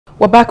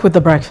We're back with the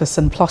breakfast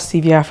and Plus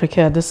TV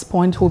Africa. At this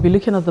point, we'll be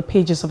looking at the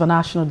pages of our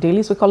national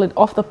dailies. We call it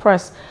Off the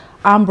Press.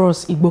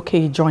 Ambrose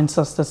Igboke joins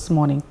us this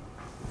morning.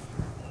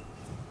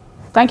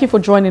 Thank you for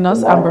joining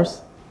us,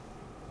 Ambrose.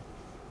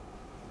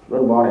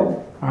 Good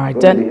morning. All right,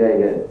 good then. to be here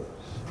again.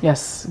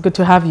 Yes, good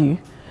to have you.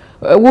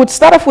 We'll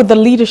start off with the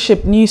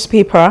Leadership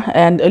newspaper,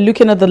 and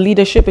looking at the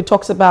Leadership, it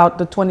talks about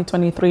the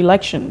 2023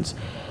 elections.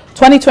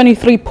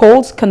 2023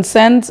 polls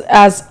concerns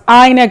as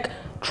INEC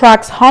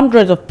tracks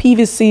hundreds of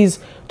PVCs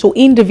to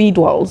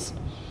individuals.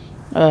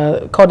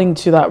 According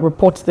to that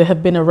report, they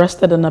have been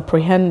arrested and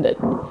apprehended.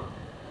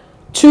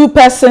 2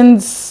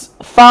 persons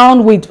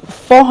found with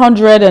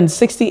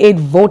 468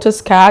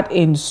 voters card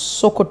in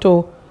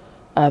Sokoto,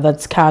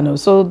 that's Kano.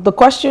 So the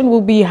question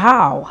will be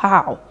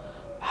how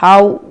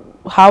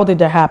did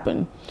that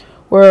happen?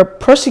 We're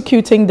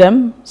prosecuting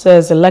them,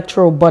 says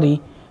electoral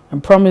body,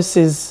 and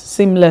promises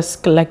seamless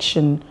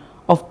collection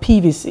of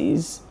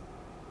PVCs.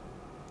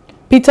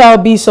 Peter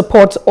Obi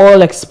supports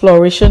oil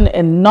exploration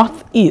in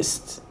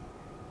Northeast.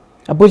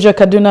 Abuja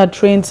Kaduna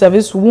train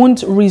service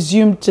won't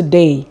resume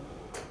today.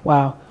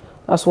 Wow,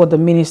 that's what the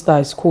minister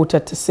is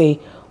quoted to say.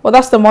 Well,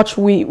 that's the much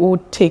we will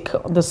take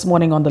this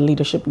morning on the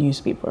Leadership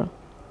newspaper.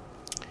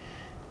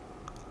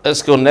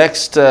 Let's go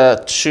next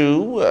to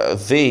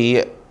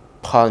the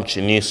Punch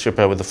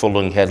newspaper with the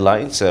following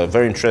headlines,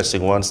 very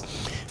interesting ones.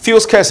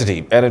 Fuel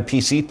scarcity,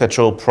 NNPC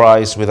petrol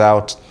price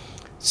without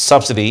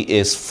subsidy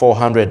is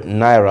 400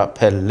 naira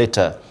per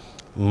litre.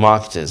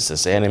 Marketers,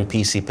 this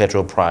NNPC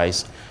petrol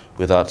price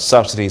without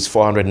subsidy is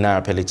 400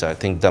 naira per litre. I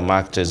think the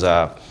marketers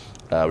are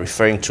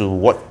referring to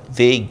what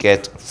they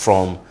get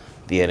from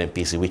the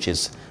NNPC, which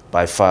is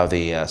by far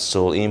the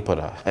sole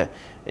importer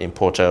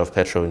of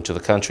petrol into the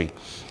country.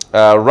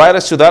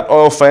 Riders to that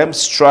oil firm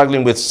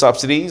struggling with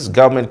subsidies.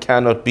 Government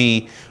cannot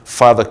be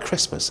Father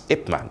Christmas.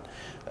 Ipman,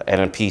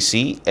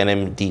 NNPC,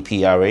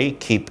 NMDPRA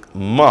keep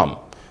mum.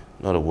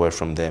 Not a word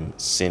from them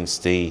since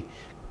the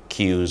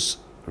queues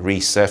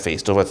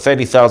resurfaced. Over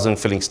 30,000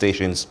 filling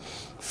stations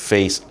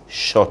face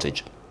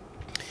shortage.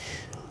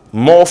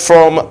 More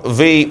from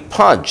the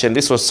Punch, and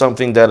this was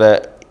something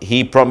that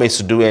he promised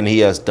to do and he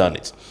has done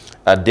it.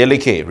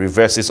 Adeleke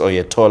reverses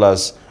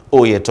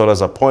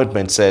Oyetola's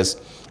appointment, says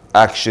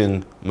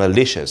action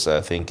malicious. I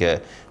think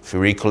if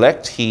you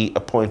recollect, he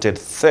appointed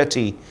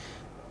 30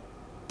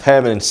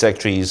 permanent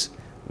secretaries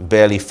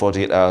barely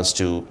 48 hours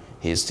to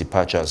his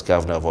departure as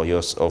governor of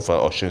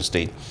Osun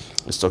State.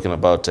 He's talking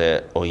about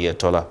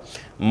Oyetola.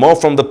 More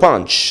from the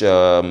Punch.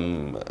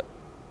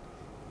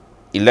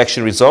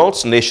 Election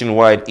results,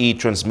 nationwide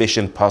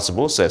e-transmission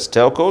possible, says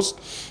telcos.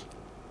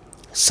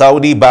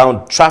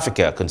 Saudi-bound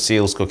trafficker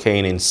conceals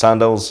cocaine in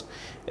sandals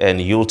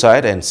and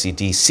Yuletide, and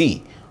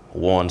CDC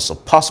warns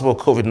of possible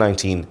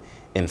COVID-19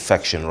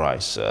 infection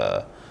rise.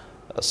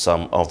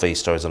 Some of the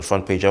stories on the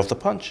front page of the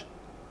Punch.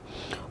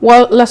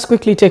 Well, let's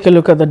quickly take a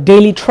look at the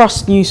Daily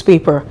Trust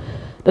newspaper.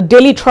 The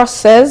Daily Trust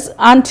says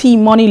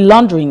anti-money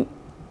laundering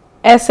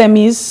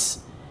SMEs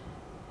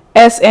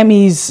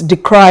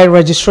decry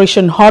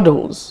registration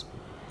hurdles.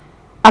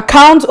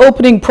 Account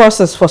opening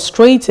process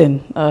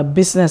frustrating,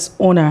 business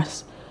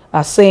owners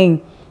are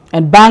saying,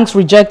 and banks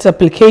reject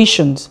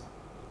applications.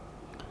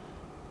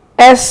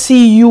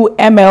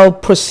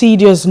 SCUML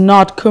procedures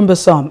not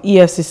cumbersome,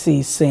 EFCC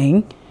is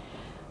saying.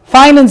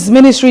 Finance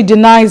Ministry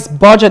denies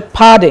budget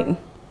padding.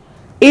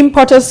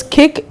 Importers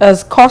kick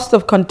as cost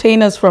of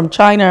containers from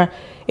China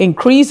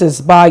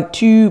increases by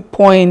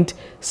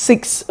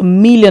 2.6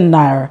 million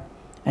naira.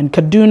 And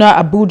Kaduna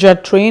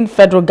Abuja train,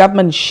 federal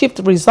government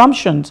shift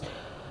resumptions,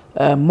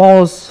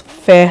 malls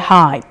fare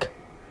hike.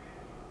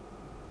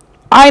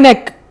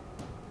 INEC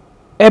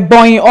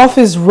Ebonyi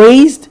office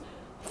raised,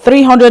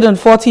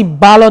 340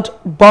 ballot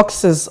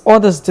boxes,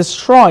 others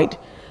destroyed.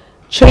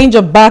 Change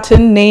of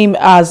baton, name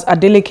as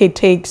Adeleke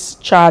takes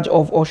charge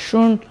of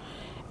Osun.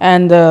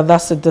 And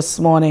that's it this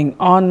morning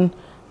on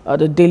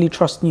the Daily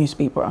Trust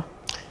newspaper.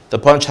 The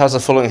Punch has the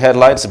following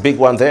headlines. A big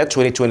one there,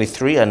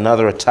 2023,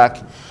 another attack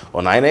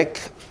on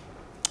INEC.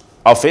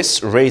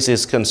 Office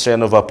raises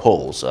concern over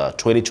polls.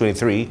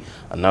 2023,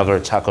 another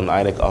attack on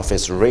INEC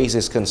office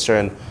raises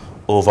concern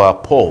over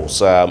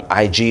polls.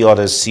 IG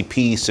orders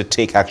CPs to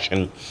take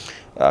action.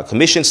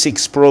 Commission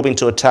seeks probe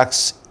into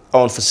attacks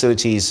on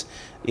facilities.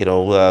 Quite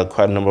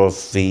a number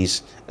of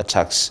these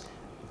attacks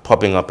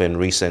popping up in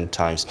recent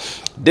times.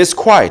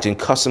 Disquiet in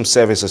custom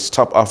services,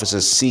 top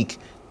officers seek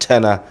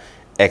tenure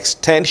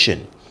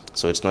extension.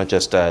 So it's not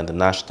just in the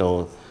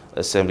National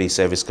Assembly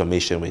Service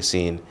Commission we're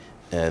seeing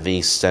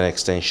these tenure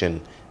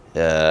extension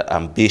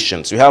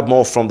ambitions. We have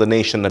more from the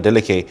Nation.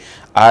 Adeleke,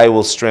 I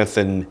will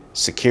strengthen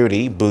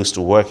security, boost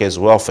workers'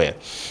 welfare.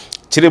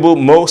 Tinubu,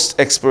 most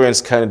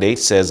experienced candidate,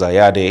 says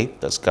Ayade,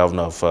 that's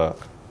governor of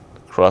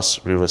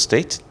Cross River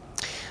State.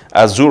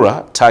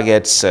 Azura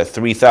targets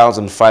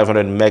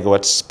 3,500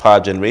 megawatts power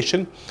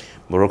generation.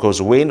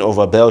 Morocco's win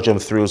over Belgium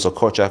through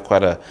Okocha,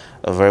 quite a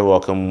very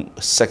welcome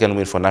second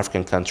win for an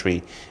African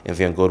country in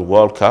the Gold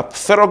World Cup.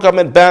 Federal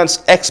government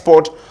bans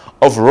export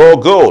of raw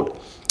gold.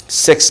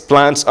 6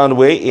 plants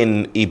underway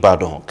in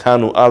Ibadan,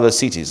 Kano, other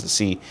cities, to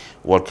see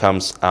what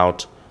comes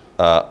out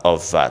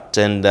of that.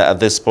 And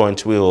at this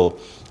point, we will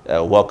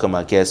welcome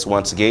our guests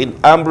once again.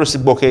 Ambrose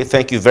Igboke,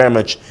 thank you very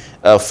much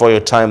for your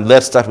time.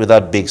 Let's start with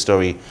that big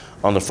story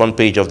on the front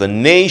page of The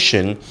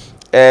Nation,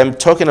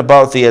 talking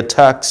about the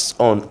attacks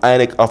on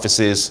INEC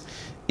offices,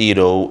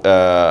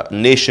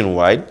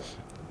 nationwide,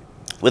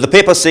 with the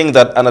paper saying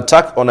that an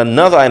attack on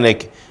another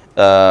INEC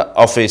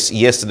office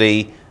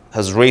yesterday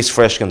has raised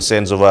fresh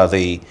concerns over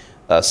the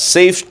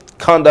safe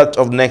conduct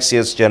of next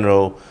year's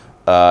general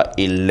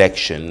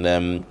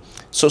election.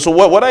 So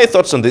what are your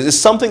thoughts on this? Is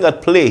something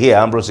at play here,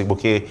 Ambrose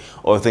Igboke,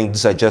 or you think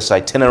these are just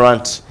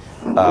itinerant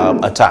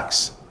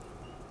attacks?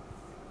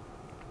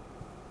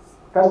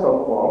 First of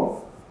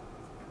all,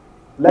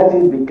 let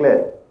it be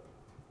clear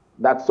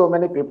that so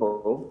many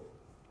people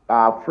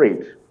are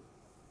afraid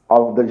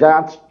of the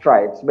giant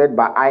strides made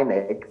by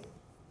INEC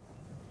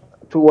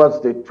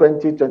towards the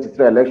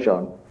 2023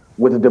 election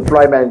with the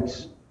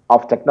deployment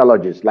of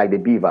technologies like the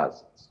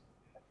beavers.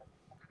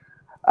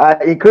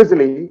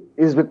 Increasingly,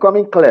 it's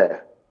becoming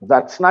clear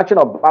that snatching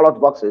of ballot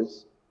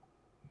boxes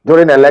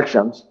during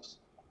elections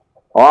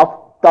or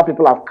after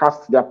people have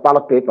cast their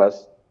ballot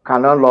papers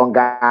can no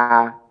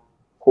longer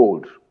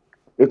hold.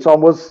 It's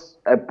almost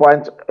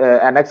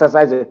an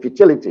exercise in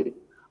futility,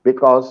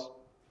 because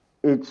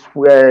it's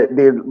where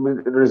the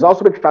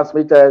results will be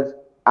transmitted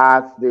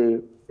at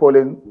the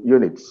polling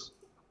units.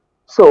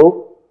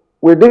 So,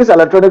 with this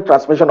electronic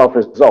transmission of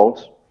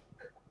results,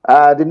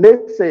 the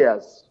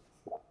naysayers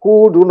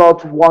who do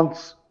not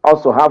want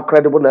us to have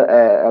credible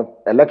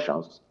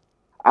elections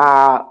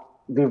are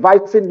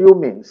devising new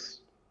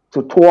means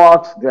to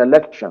thwart the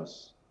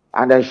elections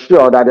and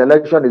ensure that the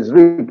election is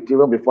rigged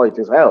even before it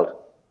is held.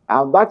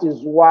 And that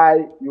is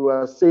why you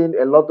are seeing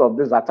a lot of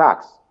these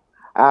attacks,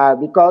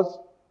 because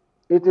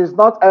it is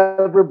not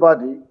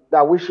everybody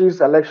that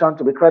wishes election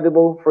to be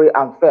credible, free,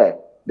 and fair.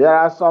 There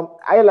are some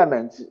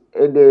elements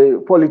in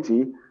the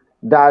polity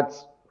that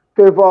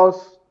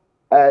favors,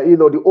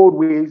 the old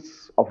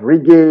ways of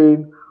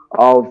rigging,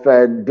 of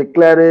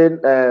declaring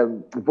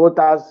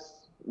voters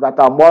that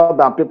are more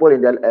than people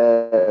in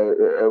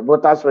the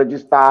voters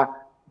register,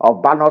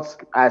 of ballot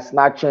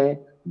snatching,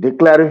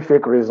 declaring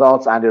fake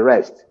results, and the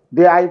rest.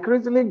 They are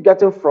increasingly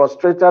getting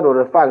frustrated with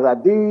the fact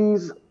that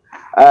these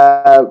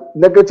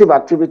negative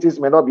activities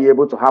may not be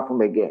able to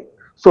happen again.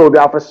 So they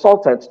have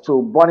resorted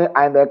to burning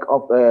INEC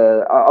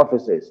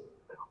offices.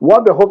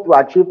 What they hope to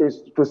achieve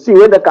is to see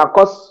whether they can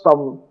cause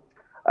some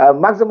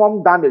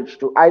maximum damage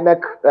to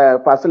INEC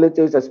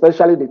facilities,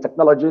 especially the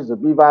technologies, the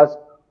beavers,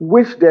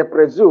 which they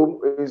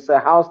presume is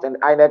housed in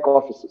INEC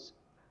offices.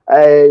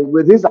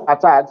 With these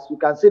attacks, you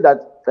can see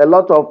that a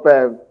lot of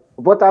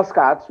voters'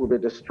 cards will be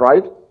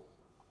destroyed,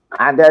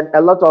 and then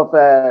a lot of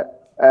the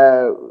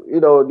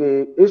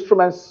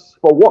instruments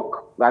for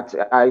work that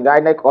are in the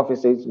INEC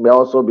offices may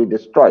also be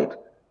destroyed.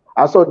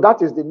 And so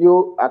that is the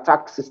new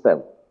attack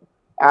system.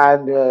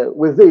 And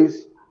with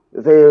this,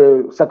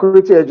 the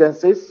security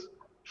agencies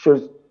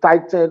should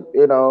tighten,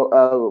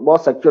 more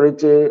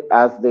security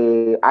as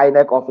the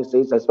INEC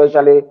offices,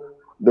 especially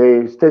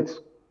the state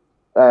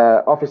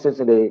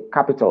offices in the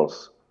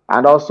capitals,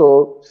 and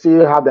also see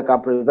how they can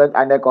prevent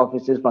INEC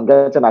offices from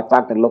getting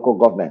attacked in local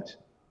government.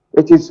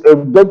 It is a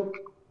big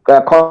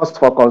cause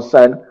for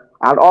concern,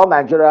 and all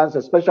Nigerians,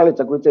 especially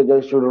security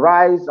agents, should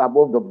rise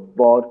above the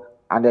board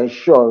and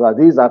ensure that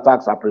these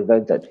attacks are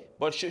prevented.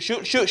 But should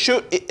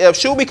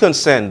we be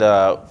concerned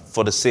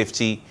for the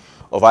safety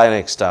of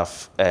INEC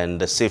staff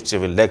and the safety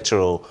of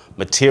electoral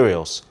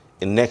materials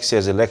in next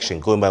year's election,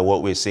 going by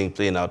what we're seeing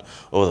playing out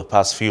over the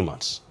past few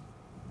months?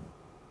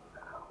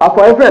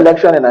 For every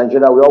election in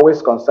Nigeria, we're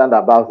always concerned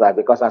about that,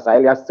 because, as I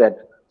earlier said,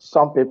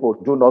 some people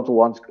do not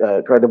want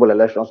credible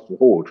elections to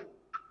hold,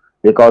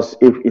 because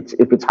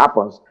if it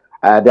happens,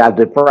 they are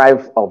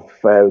deprived of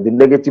the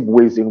negative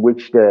ways in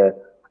which they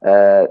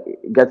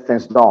get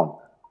things done.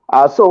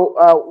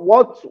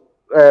 What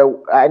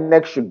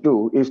INEC should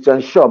do is to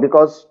ensure,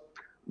 because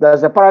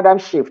there's a paradigm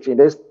shift in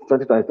this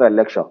 2023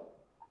 election.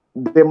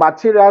 The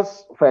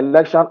materials for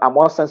election are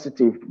more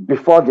sensitive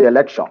before the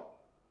election.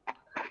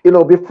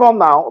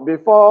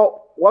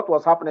 Before what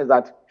was happening is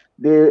that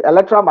the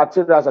electoral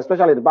materials,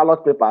 especially the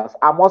ballot papers,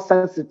 are more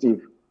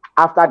sensitive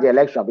after the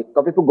election,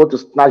 because people go to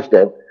snatch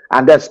them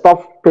and then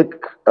stop fake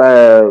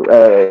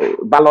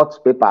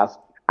ballot papers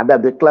and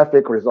then declare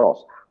fake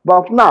results.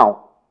 But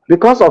now,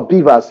 because of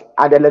beavers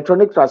and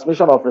electronic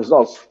transmission of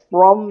results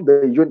from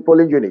the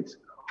polling units,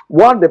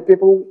 what the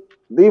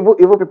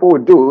evil people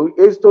will do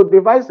is to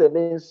devise a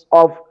means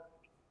of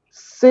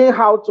seeing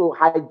how to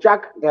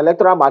hijack the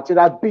electoral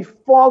material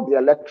before the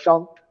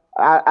election,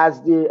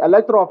 as the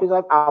electoral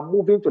officers are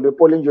moving to the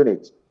polling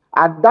units.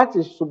 And that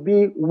is to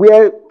be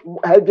where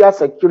heavier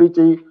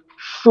security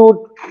should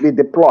be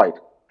deployed,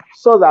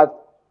 so that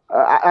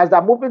as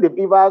they're moving the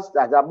beavers,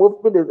 as they're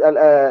moving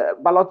the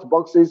ballot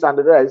boxes and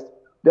the rest,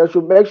 they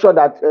should make sure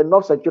that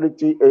enough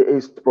security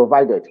is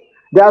provided.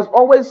 There's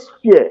always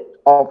fear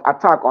of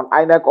attack on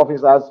INEC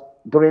officers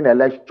during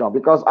election,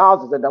 because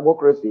ours is a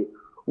democracy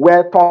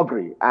where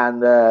thuggery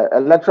and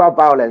electoral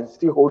violence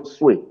still hold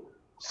sway.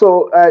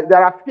 So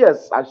there are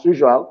fears as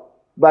usual,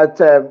 but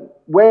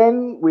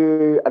when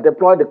we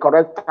deploy the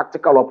correct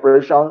tactical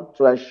operation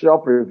to ensure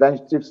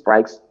preventive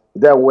strikes,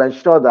 then we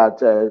ensure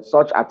that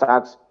such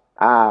attacks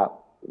are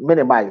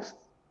minimized.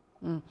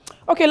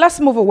 Okay, let's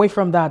move away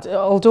from that.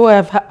 Although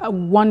I've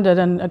wondered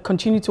and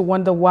continue to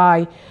wonder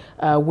why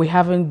we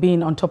haven't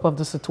been on top of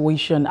the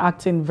situation,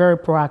 acting very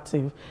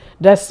proactive,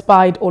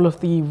 despite all of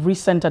the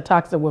recent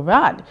attacks that we've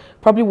had.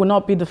 Probably will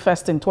not be the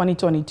first in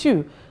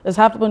 2022. It's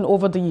happened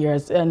over the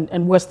years,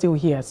 and we're still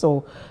here.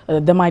 So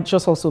there might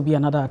just also be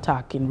another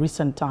attack in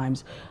recent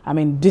times. I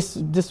mean,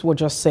 this we're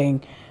just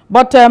saying.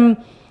 But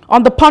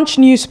on the Punch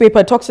newspaper,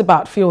 it talks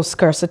about fuel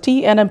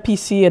scarcity,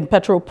 NNPC and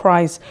petrol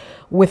price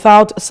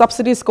without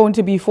subsidies going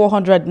to be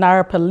 400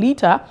 naira per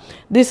litre.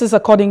 This is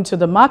according to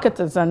the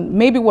marketers, and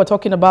maybe we're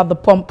talking about the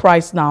pump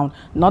price now,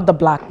 not the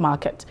black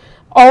market.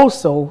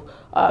 Also,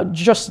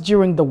 just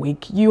during the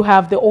week, you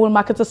have the oil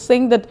marketers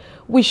saying that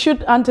we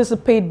should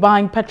anticipate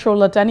buying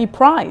petrol at any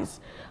price.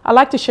 I'd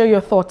like to share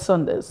your thoughts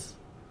on this.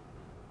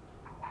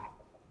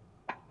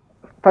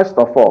 First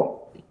of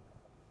all,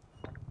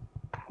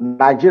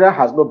 Nigeria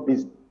has no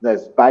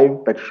business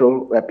buying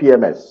petrol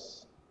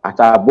PMS at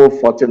above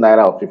 40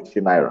 naira or 50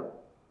 naira.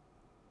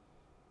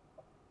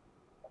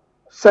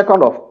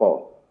 Second of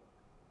all,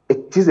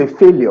 it is a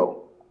failure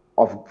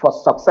for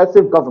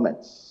successive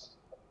governments,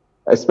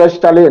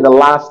 especially in the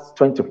last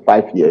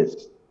 25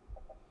 years,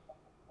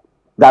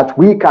 that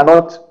we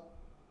cannot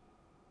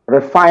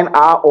refine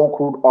our own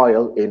crude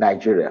oil in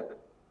Nigeria.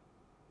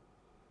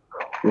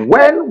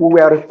 When we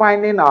were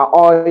refining our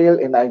oil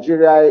in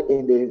Nigeria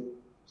in the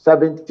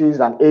 70s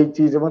and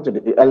 80s, even to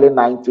the early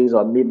 90s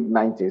or mid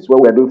 90s,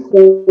 where we were doing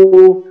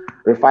full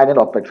refining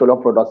of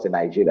petroleum products in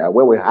Nigeria,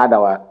 where we had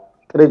our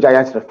 3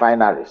 giant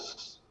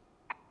refineries,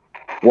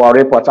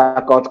 Warri, Port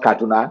Harcourt,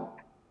 Kaduna,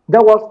 there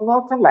was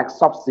nothing like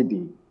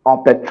subsidy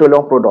on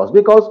petroleum products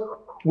because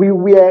we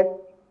were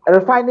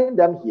refining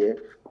them here.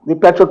 The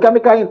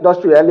petrochemical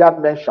industry earlier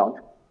mentioned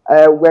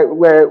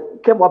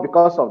came up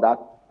because of that.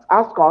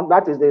 Ascon,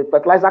 that is the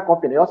fertilizer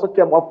company, also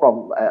came up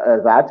from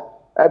that.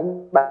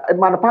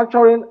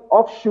 Manufacturing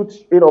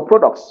offshoot,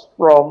 products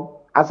from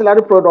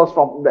ancillary products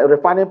from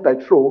refining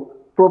petrol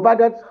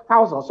provided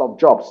thousands of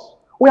jobs.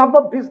 We have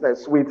no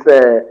business with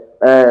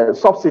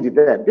subsidy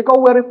then because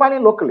we're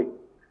refining locally.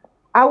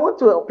 I want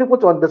people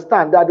to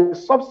understand that the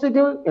subsidy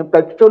in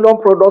petroleum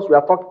products we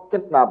are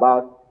talking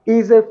about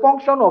is a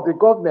function of the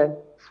government's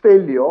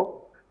failure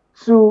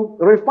to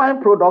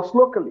refine products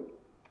locally.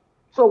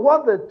 So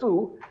what they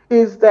do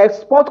is they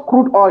export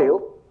crude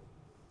oil,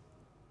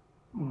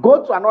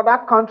 go to another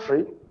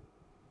country,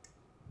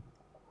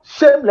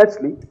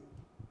 shamelessly,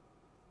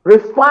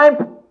 refine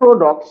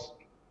products,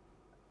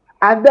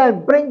 and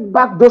then bring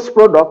back those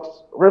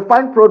products,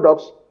 refined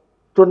products,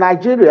 to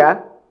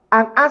Nigeria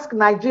and ask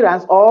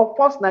Nigerians or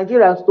force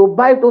Nigerians to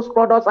buy those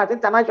products at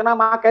international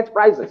market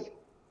prices.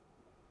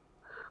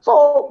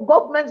 So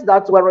governments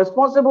that were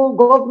responsible,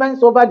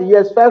 governments over the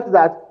years felt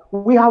that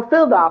we have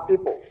failed our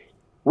people.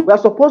 We are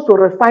supposed to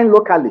refine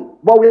locally,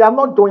 but we are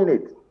not doing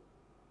it.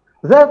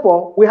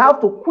 Therefore, we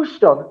have to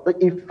question the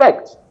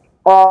effect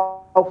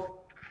of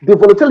the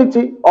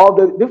volatility or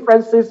the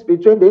differences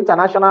between the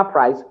international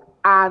price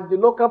and the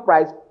local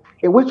price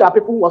in which our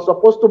people were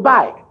supposed to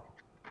buy.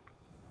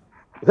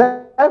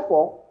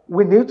 Therefore,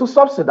 we need to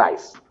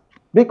subsidize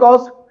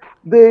because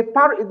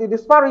the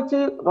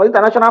disparity of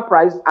international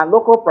price and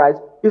local price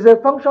is a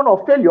function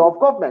of failure of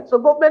government. So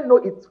government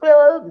knows it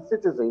failed the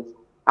citizens,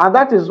 and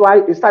that is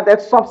why it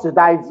started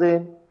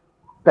subsidizing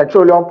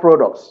petroleum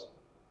products,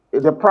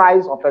 the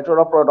price of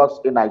petroleum products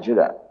in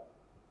Nigeria.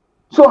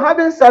 So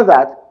having said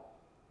that,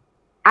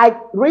 I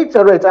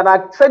reiterate, and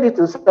I said it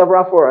in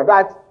several fora,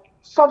 that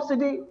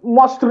subsidy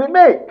must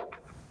remain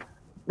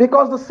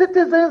because the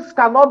citizens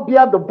cannot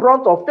bear the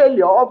brunt of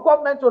failure of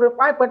government to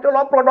refine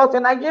petroleum products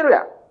in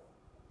Nigeria.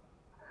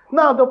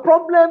 Now, the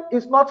problem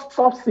is not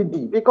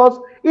subsidy because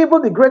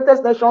even the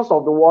greatest nations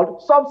of the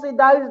world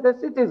subsidize the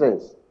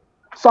citizens,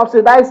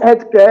 subsidize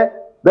healthcare,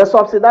 they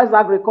subsidize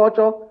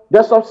agriculture,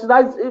 they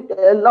subsidize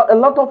a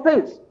lot of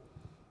things.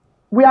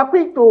 We are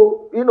quick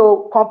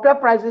to, compare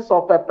prices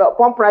of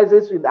pump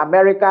prices with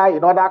America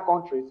in other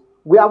countries.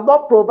 We have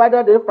not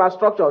provided the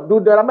infrastructure. Do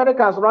the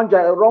Americans run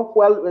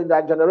fuel in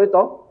their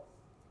generator?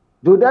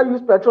 Do they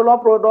use petroleum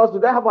products? Do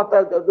they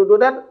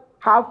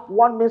have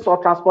one means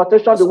of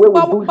transportation the way we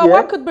do here? But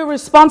what could be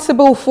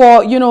responsible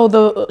for,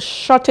 the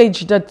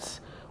shortage that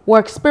we're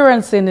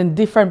experiencing in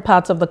different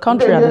parts of the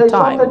country at the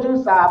time? The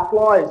shortages are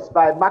employed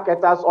by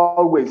marketers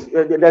always.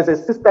 There's a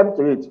system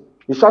to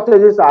it. The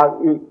shortages are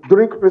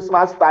during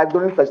Christmas time,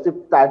 during festive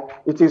time.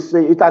 It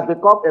has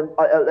become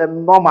a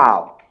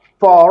normal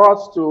for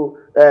us to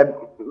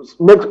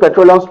make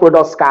petroleum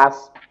products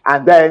scarce,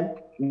 and then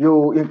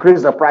you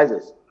increase the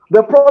prices.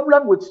 The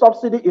problem with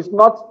subsidy is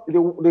not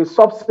the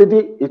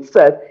subsidy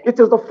itself, it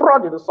is the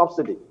fraud in the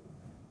subsidy.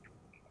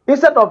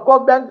 Instead of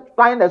government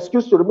finding an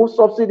excuse to remove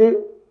subsidy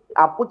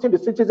and putting the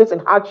citizens in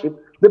hardship,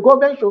 the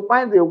government should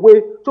find a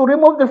way to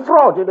remove the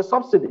fraud in the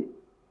subsidy,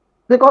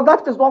 because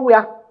that is what we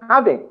are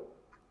having.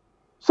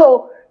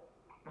 So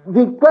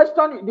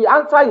the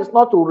answer is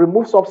not to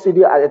remove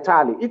subsidy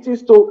entirely. It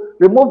is to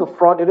remove the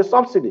fraud in the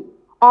subsidy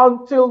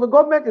until the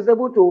government is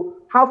able to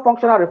have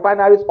functional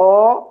refineries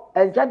or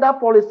engender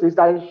policies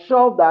that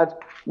ensure that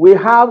we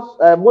have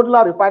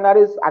modular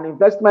refineries and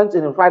investments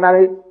in the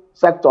refinery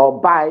sector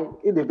by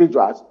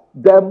individuals.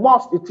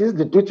 It is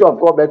the duty of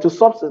government to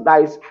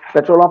subsidize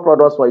petroleum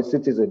products for its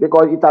citizens,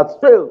 because it has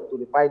failed to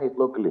refine it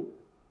locally.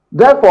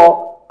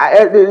 Therefore,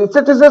 the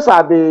citizens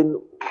have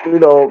been,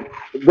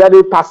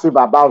 very passive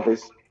about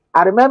this.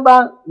 I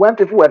remember when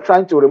people were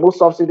trying to remove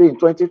subsidy in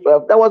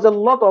 2012, there was a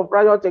lot of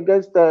riot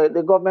against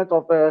the government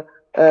of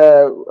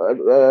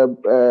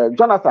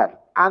Jonathan,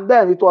 and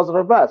then it was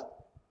reversed.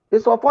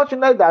 It's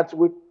unfortunate that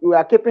we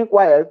are keeping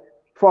quiet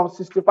from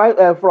 65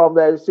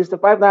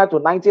 naira to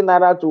 19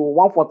 naira to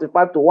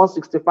 145 to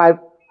 165.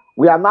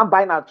 We are now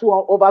buying at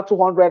over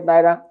 200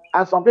 naira,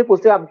 and some people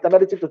still have the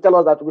temerity to tell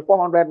us that it will be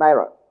 400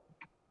 naira.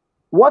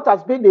 What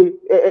has been the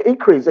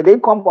increase in the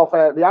income of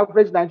the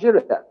average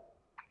Nigerian?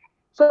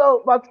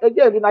 So, but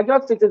again, the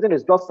Nigerian citizen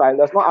is docile.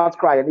 There's no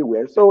outcry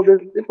anywhere. So the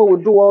people will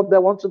do what they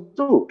want to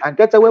do and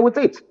get away with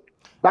it.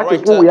 That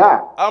is who we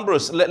are.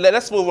 Ambrose,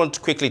 let's move on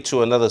quickly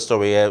to another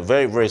story. A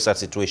very, very sad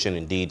situation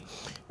indeed.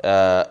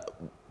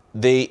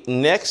 The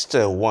next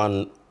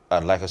one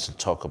I'd like us to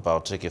talk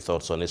about, take your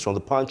thoughts on, is from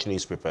the Punch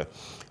newspaper.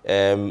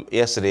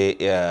 Yesterday,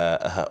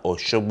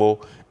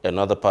 Osogbo and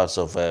other parts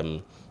of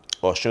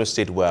Osun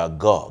State were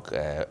agog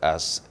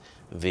as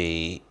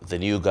the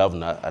new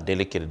governor,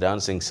 Adeleke, the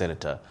dancing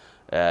senator,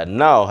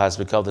 now has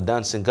become the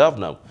dancing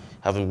governor,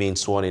 having been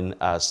sworn in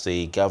as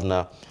the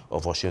governor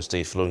of Osun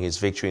State following his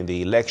victory in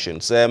the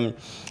elections.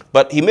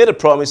 But he made a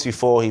promise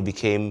before he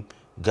became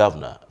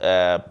governor.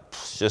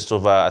 Just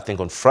over, I think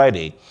on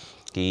Friday,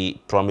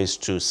 he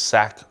promised to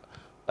sack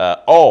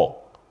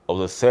all of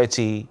the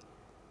 30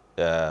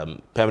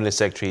 permanent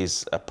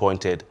secretaries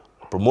promoted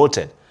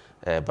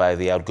by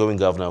the outgoing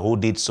governor, who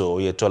did so,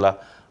 Oyetola,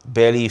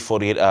 barely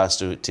 48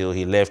 hours till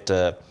he left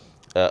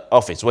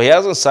office. Well, he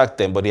hasn't sacked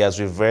them, but he has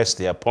reversed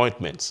the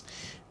appointments.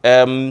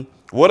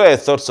 What are your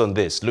thoughts on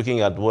this,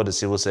 looking at what the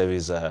civil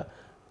service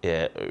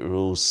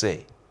rules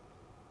say?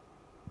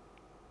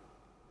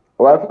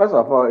 Well, first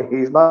of all,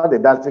 he's not the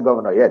dancing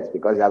governor yet,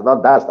 because he has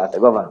not danced as a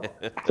governor.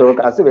 So we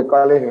can still be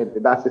calling him the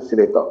dancing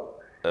senator.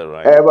 All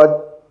right.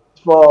 But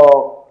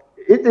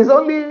it's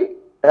only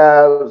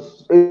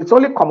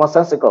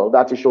commonsensical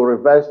that he should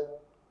reverse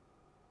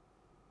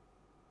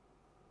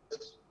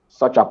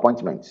such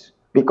appointments,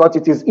 because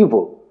it is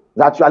evil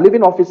that you are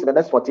leaving office in the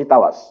next 48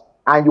 hours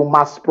and you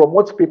must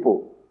promote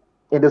people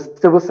in the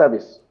civil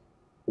service.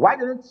 Why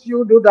didn't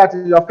you do that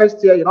in your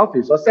first year in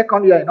office, or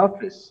second year in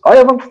office, or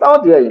even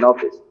third year in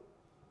office?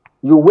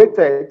 You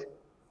waited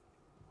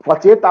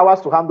 48 hours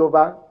to hand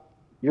over.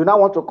 You now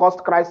want to cause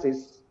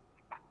crisis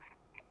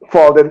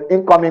for the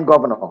incoming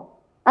governor.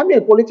 I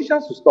mean,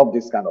 politicians should stop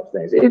this kind of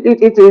things.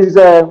 It's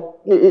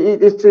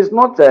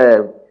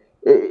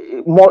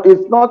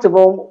not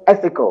even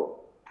ethical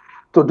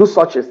to do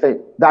such a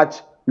thing,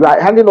 that you are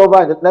handing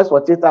over in the next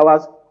 48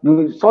 hours,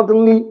 you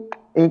suddenly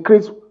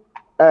increase,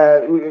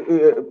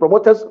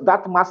 promoters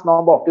that mass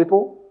number of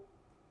people,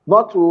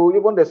 not to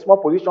even the small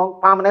position,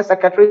 permanent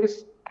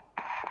secretaries.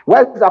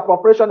 Where is the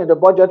appropriation in the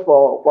budget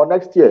for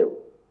next year?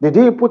 Did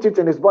he put it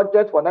in his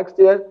budget for next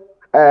year?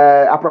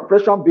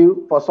 Appropriation bill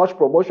for such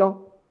promotion?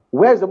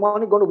 Where is the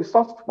money going to be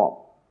sourced from?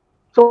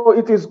 So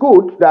it is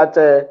good that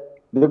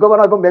the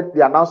governor even made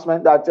the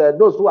announcement that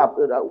those who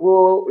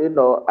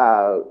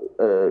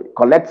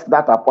collect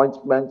that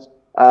appointment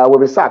will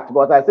be sacked.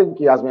 But I think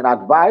he has been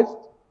advised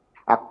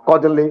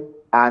accordingly,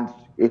 and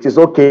it is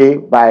okay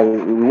by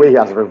the way he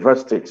has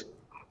reversed it.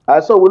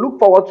 So we look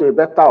forward to a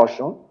better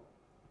Osun.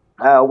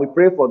 We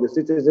pray for the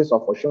citizens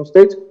of Osun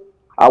State.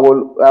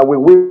 We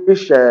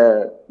wish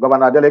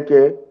Governor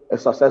Adeleke a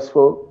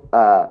successful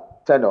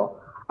tenure.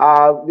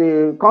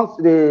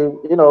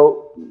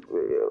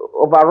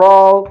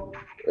 Overall,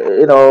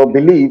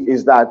 belief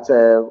is that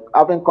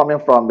having coming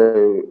from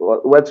a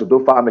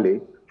well-to-do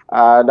family,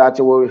 that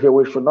he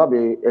should not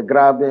be a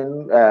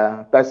grabbing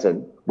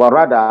person, but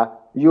rather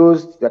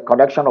use the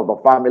connection of the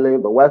family,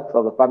 the wealth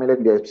of the family,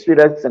 the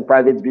experience in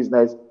private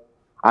business,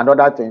 and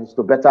other things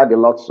to better the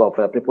lots of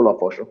people of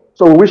Osun.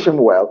 So we wish him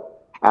well,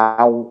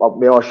 and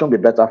may Osun be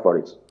better for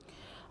it.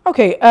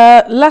 Okay,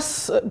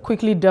 let's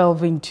quickly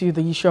delve into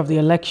the issue of the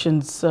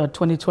elections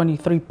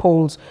 2023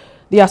 polls.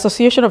 The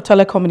Association of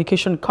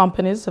Telecommunication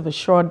Companies have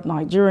assured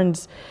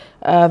Nigerians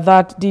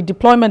that the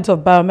deployment of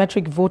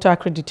biometric voter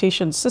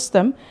accreditation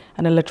system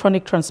and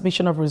electronic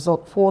transmission of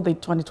results for the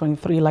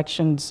 2023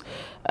 elections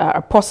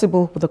are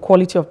possible with the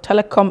quality of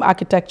telecom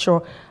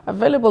architecture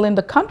available in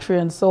the country,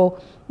 and so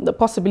the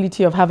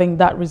possibility of having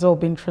that result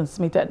being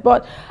transmitted.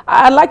 But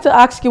I'd like to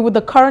ask you, with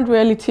the current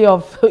reality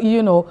of,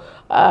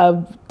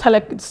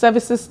 tele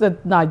services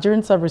that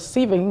Nigerians are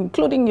receiving,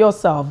 including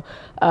yourself,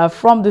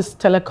 from these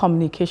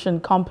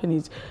telecommunication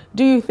companies,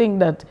 do you think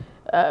that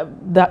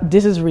that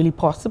this is really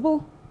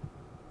possible?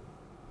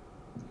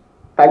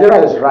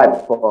 Nigeria is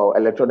ripe for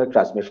electronic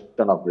transmission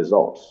of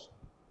results.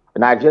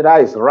 Nigeria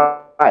is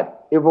ripe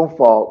even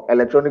for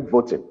electronic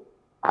voting.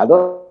 I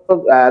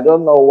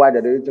don't know why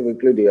they didn't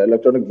include the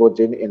electronic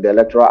voting in the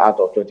Electoral Act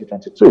of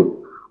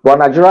 2022. But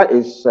Nigeria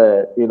is,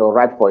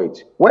 ripe for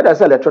it. When they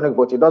say electronic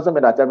voting, it doesn't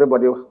mean that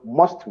everybody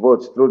must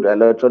vote through the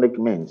electronic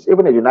means.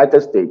 Even in the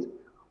United States,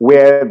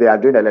 where they are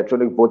doing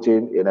electronic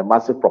voting in a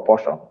massive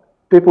proportion,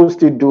 people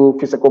still do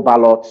physical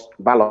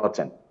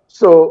balloting.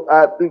 So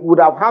we would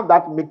have had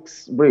that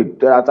mixed breed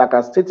that I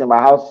can sit in my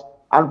house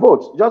and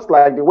vote, just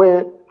like the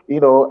way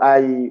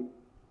I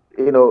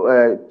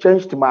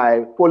changed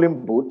my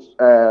polling booth,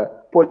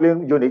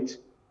 polling unit,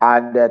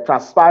 and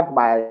transferred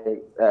my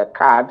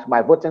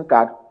my voting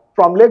card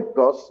from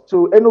Lagos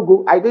to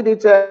Enugu. I did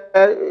it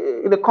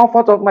in the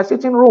comfort of my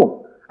sitting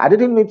room. I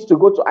didn't need to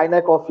go to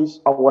INEC office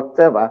or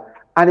whatever,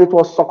 and it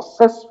was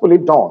successfully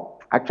done.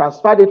 I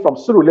transferred it from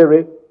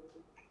Surulere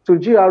to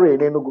GRA in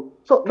Enugu.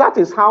 So that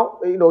is how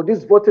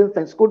these voting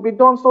things could be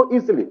done so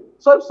easily.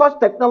 So if such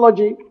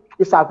technology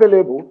is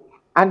available,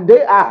 and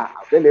they are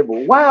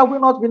available, why have we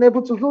not been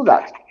able to do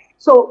that?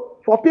 So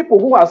for people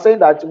who are saying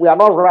that we are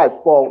not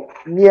ripe for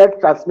mere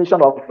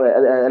transmission of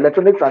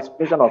electronic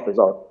transmission of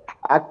results,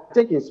 I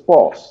think it's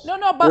false. No,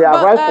 but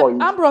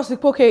Ambrose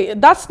Igboke,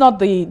 that's not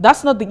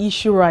the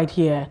issue right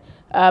here.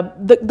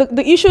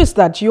 The issue is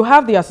that you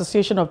have the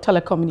Association of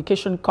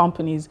Telecommunication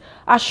Companies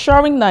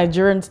assuring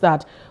Nigerians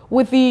that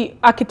with the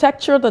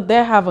architecture that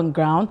they have on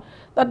ground,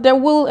 that they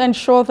will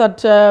ensure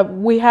that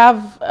we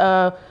have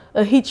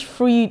a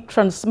hitch-free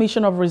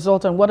transmission of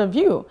results and what have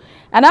you.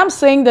 And I'm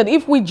saying that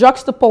if we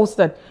juxtapose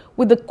that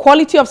with the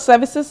quality of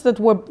services that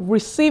we're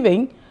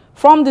receiving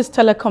from these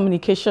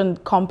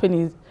telecommunication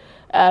companies,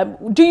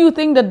 do you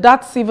think that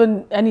that's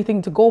even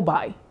anything to go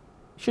by?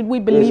 Should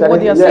we believe what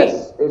they are saying?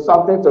 Yes, it's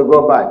something to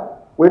go by.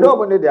 We don't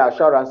even need the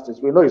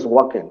assurances. We know it's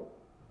working.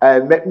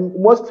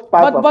 Most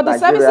parts of But the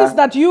Nigeria, services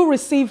that you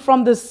receive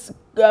from this,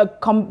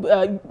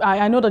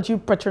 I know that you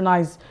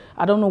patronize,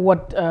 I don't know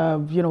what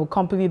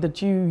company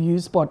that you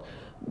use, but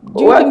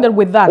do you think that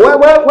with that? We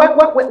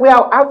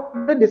are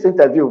having this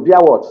interview via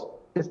what?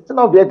 It's still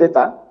not via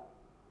data.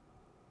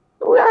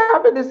 We are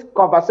having this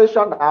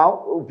conversation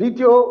now,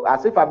 video,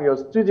 as if I'm in your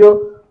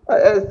studio,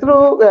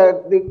 through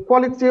the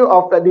quality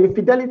of the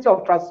fidelity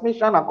of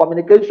transmission and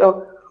communication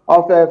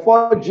of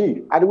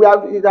 4G, and we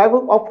are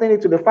even opting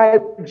into the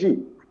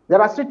 5G.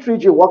 There are still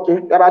 3G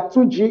working, there are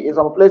 2G in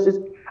some places,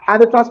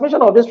 and the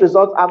transmission of these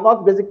results are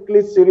not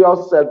basically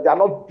serious, they are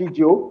not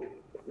video,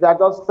 they are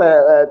just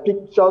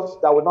pictures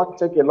that will not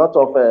take a lot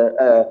of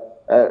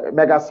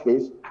mega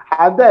space.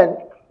 And then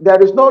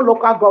there is no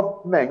local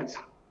government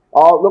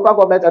or local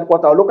government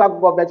headquarters or local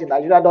government in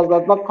Nigeria that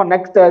is not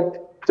connected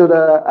to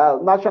the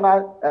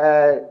national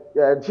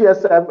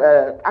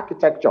GSM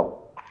architecture.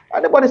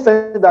 Anybody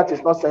saying that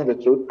is not saying the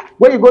truth.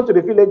 When you go to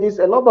the villages,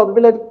 a lot of the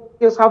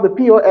villages have the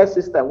POS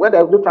system where they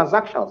do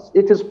transactions.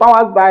 It is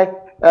powered by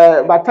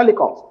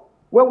telecoms.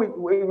 When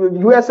we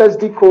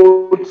USSD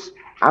codes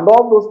and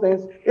all those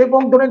things,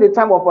 even during the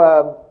time of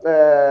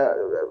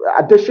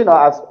additional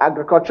as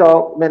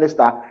agriculture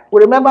minister, we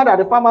remember that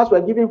the farmers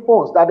were given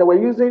phones that they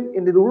were using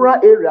in the rural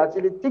areas,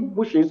 in the thick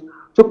bushes,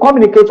 to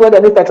communicate when they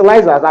need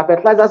fertilizers, and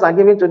fertilizers are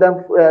given to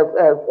them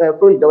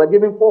free. They were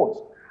given phones.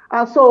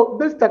 And so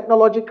this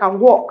technology can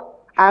work,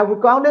 and we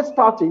can only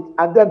start it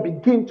and then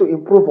begin to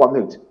improve on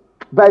it.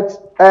 But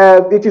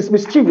it is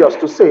mischievous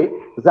to say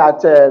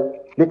that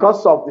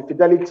because of the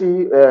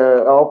fidelity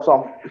of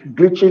some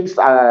glitches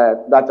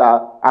that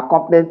are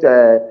accompanied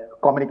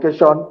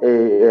communication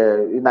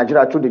in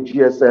Nigeria through the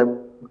GSM,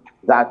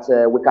 that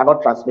we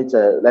cannot transmit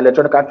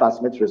electronically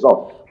transmit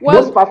results.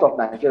 Well, most parts of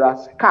Nigeria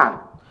can.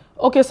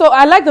 Okay, so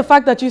I like the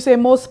fact that you say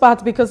most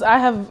parts, because I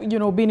have,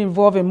 been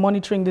involved in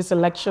monitoring these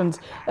elections,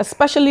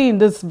 especially in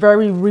these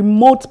very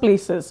remote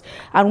places.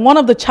 And one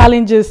of the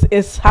challenges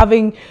is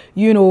having,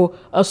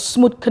 a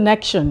smooth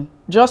connection.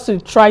 Just to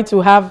try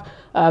to have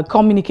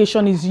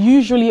communication is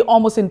usually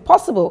almost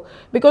impossible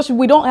because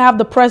we don't have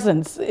the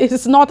presence.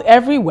 It's not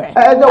everywhere.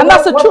 And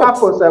that's the truth.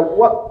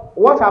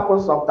 What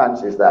happens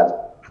sometimes is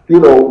that,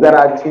 there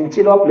are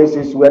interior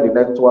places where the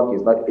network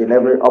is not in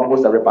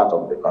almost every part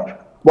of the country.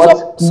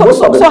 But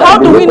so how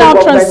do we now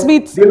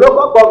transmit? The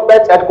local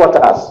government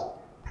headquarters,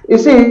 you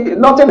see,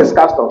 nothing is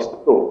cast on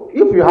stone.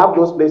 If you have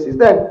those places,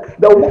 then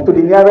they'll move to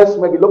the nearest,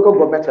 maybe local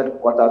government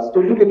headquarters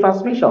to do the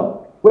transmission.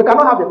 We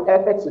cannot have a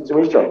perfect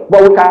situation,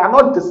 but we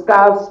cannot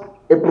discuss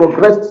a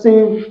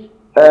progressive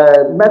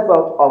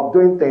method of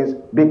doing things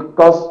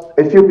because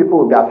a few people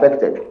will be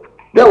affected.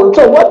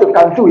 So what they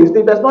can do is,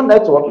 if there's no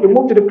network, you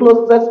move to the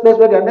closest place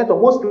where there's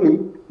network.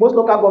 Most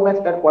local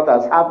government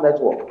headquarters have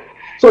network.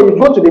 So you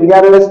go to the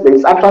nearest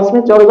place and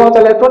transmit your results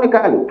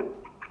electronically.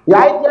 The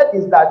idea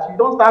is that you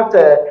don't start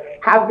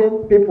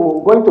having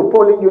people going to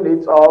polling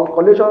units or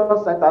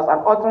collation centers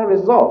and altering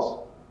results.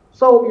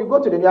 So you go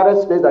to the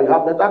nearest place that you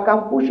have network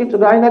and push it to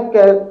the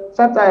INEC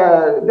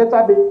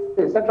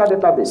central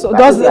database.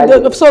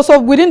 So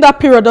within that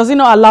period, does it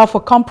not allow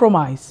for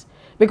compromise?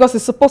 Because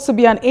it's supposed to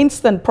be an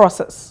instant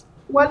process.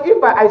 Well, if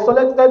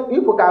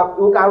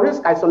we can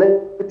risk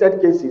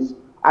isolated cases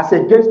as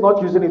against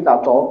not using it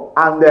at all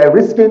and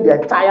risking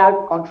the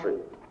entire country.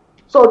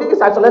 So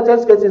these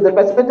isolated cases, the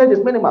percentage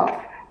is minimal.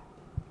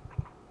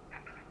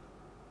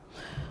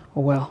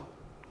 Well,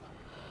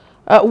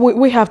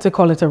 we have to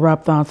call it a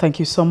wrap down. Thank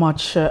you so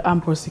much,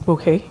 Ambrose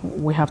Igboke.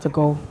 We have to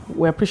go.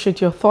 We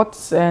appreciate your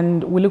thoughts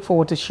and we look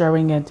forward to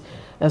sharing it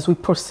as we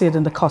proceed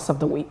in the course of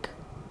the week.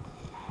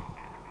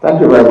 Thank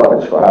you very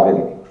much for having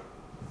me.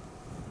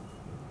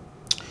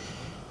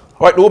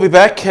 All right, we'll be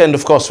back, and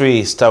of course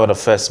we start with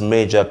the first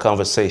major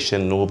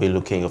conversation. We'll be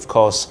looking, of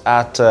course,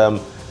 at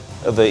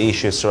the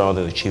issues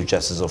surrounding the Chief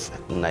Justice of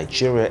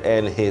Nigeria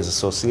and his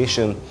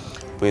association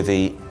with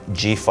the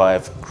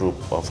G5 group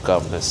of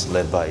governors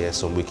led by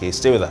Wike.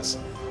 Stay with us.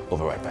 We'll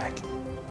be right back.